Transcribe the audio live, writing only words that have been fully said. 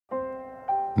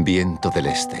Viento del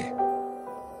este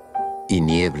y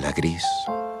niebla gris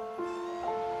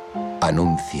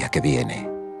anuncia que viene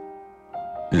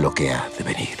lo que ha de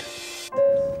venir.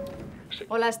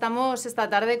 Hola, estamos esta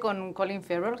tarde con Colin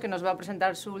Farrell, que nos va a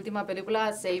presentar su última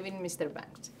película, Saving Mr.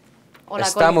 Banks. Hola,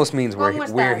 Estamos Colin. means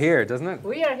we're here, doesn't it?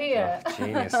 We are here. Oh,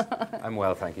 genius. I'm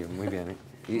well, thank you. Muy bien.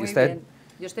 ¿Y Muy usted? bien.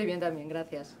 Yo estoy bien también,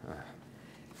 gracias.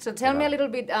 So tell me a little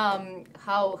bit,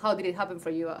 how did it happen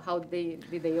for you? How did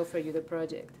they offer you the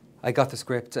project? I got the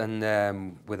script and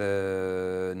with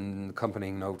an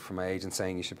accompanying note from my agent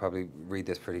saying you should probably read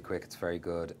this pretty quick, it's very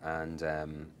good, and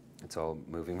it's all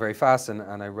moving very fast,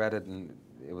 and I read it and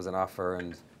it was an offer,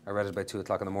 and I read it about 2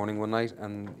 o'clock in the morning one night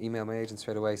and emailed my agent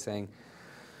straight away saying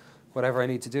whatever I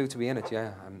need to do to be in it,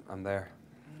 yeah, I'm there.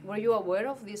 Were you aware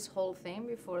of this whole thing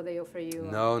before they offer you?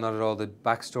 No, not at all. The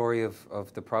backstory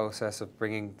of the process of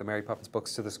bringing the Mary Poppins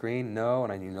books to the screen, no,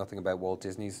 and I knew nothing about Walt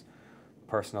Disney's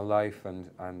personal life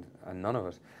and none of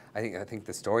it. I think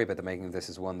the story about the making of this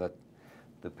is one that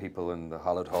the people in the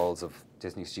hallowed halls of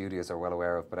Disney Studios are well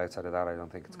aware of, but outside of that I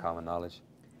don't think it's common knowledge.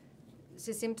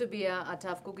 She seemed to be a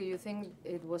tough cookie. You think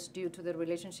it was due to the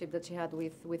relationship that she had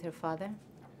with her father?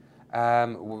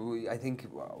 I think,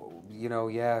 you know,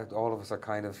 yeah, all of us are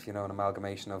kind of, you know, an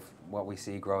amalgamation of what we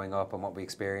see growing up and what we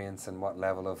experience and what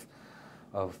level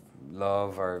of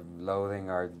love or loathing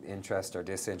or interest or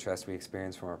disinterest we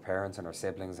experience from our parents and our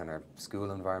siblings and our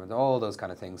school environment, all those kind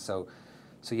of things. So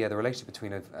yeah, the relationship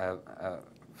between a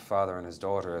father and his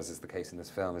daughter, as is the case in this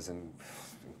film, is an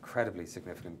incredibly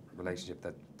significant relationship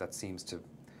that seems to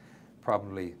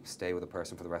probably stay with a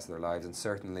person for the rest of their lives, and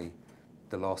certainly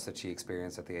the loss that she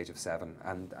experienced at the age of 7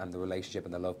 and the relationship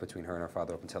and the love between her and her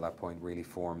father up until that point really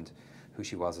formed who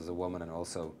she was as a woman and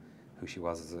also who she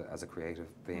was as a creative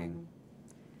being. Mm-hmm.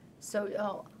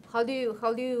 So how do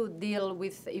you deal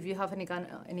with, if you have any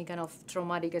kind of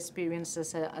traumatic experience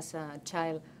as a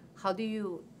child, how do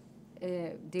you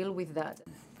deal with that?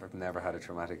 I've never had a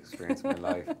traumatic experience in my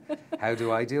life. How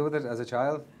do I deal with it as a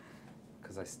child?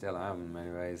 Because I still am in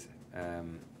many ways.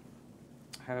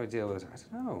 How do I deal with it? I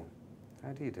don't know.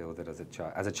 How do you deal with it as a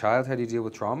child? As a child, how do you deal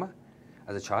with trauma?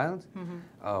 As a child? Mm-hmm.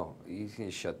 Oh, you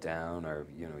can shut down, or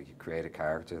you know, you create a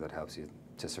character that helps you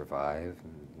to survive.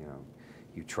 And, you know,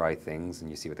 you try things and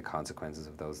you see what the consequences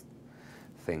of those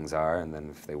things are, and then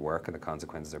if they work and the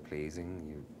consequences are pleasing,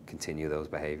 you continue those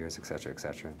behaviours, etc.,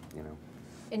 etc. You know.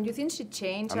 And you think she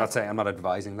changed? I'm not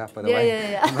advising that, by the way.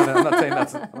 Yeah. I'm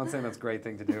not saying that's a great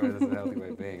thing to do, or that's a healthy way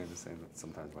of being. I'm just saying that's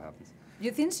sometimes what happens.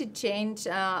 You think she changed?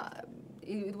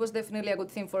 It was definitely a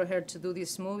good thing for her to do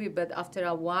this movie, but after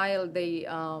a while they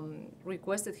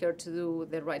requested her to do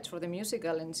the rights for the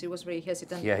musical, and she was very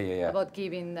hesitant about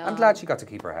giving... I'm glad she got to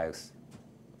keep her house.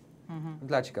 Mm-hmm. I'm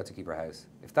glad she got to keep her house.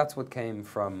 If that's what came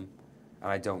from,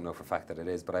 and I don't know for a fact that it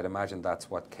is, but I'd imagine that's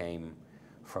what came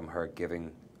from her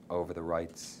giving over the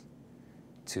rights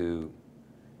to...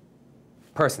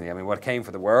 Personally, I mean, what came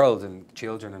for the world and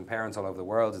children and parents all over the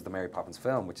world is the Mary Poppins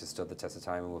film, which has stood the test of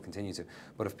time and will continue to.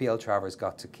 But if P.L. Travers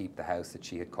got to keep the house that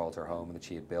she had called her home and that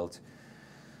she had built,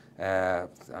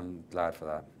 I'm glad for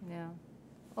that. Yeah.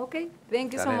 Okay.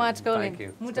 Thank you so much, Colin. Thank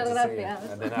you. Muchas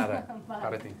gracias. De nada.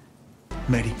 Para ti.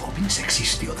 Mary Poppins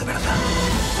existió de verdad.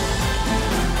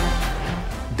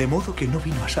 De modo que no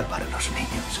vino a salvar a los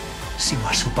niños, sino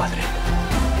a su padre.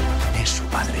 Es su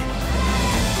padre.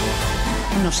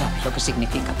 No sabe lo que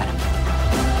significa para mí.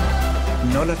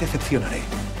 No la decepcionaré.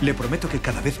 Le prometo que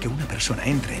cada vez que una persona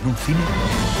entre en un cine,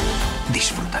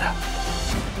 disfrutará.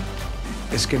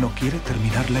 ¿Es que no quiere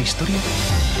terminar la historia?